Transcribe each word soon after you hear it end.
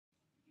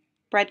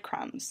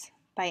Breadcrumbs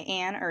by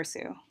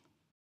Ursu.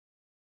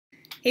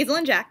 Hazel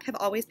and Jack have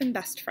always been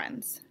best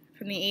friends.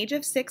 From the age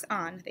of 6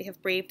 on, they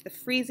have braved the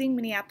freezing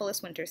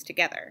Minneapolis winters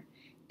together,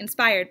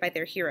 inspired by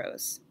their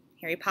heroes,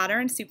 Harry Potter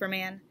and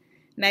Superman,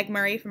 Meg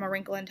Murray from A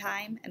Wrinkle in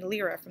Time, and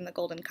Lyra from The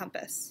Golden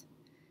Compass.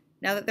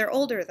 Now that they're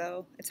older,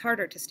 though, it's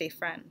harder to stay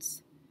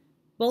friends.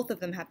 Both of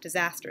them have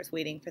disasters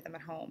waiting for them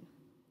at home.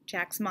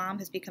 Jack's mom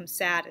has become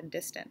sad and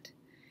distant.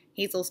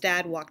 Hazel's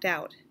dad walked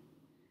out.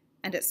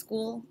 And at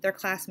school, their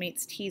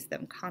classmates tease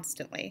them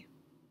constantly.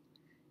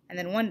 And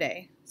then one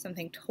day,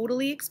 something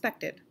totally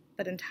expected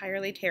but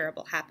entirely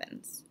terrible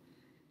happens.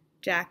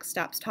 Jack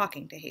stops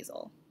talking to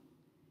Hazel.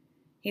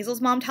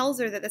 Hazel's mom tells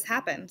her that this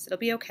happens. It'll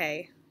be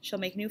okay. She'll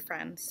make new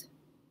friends.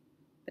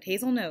 But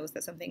Hazel knows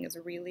that something is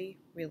really,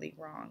 really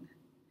wrong.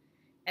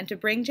 And to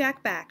bring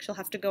Jack back, she'll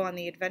have to go on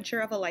the adventure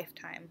of a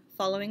lifetime,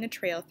 following a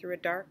trail through a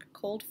dark,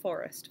 cold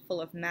forest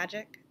full of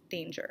magic,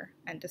 danger,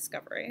 and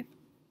discovery.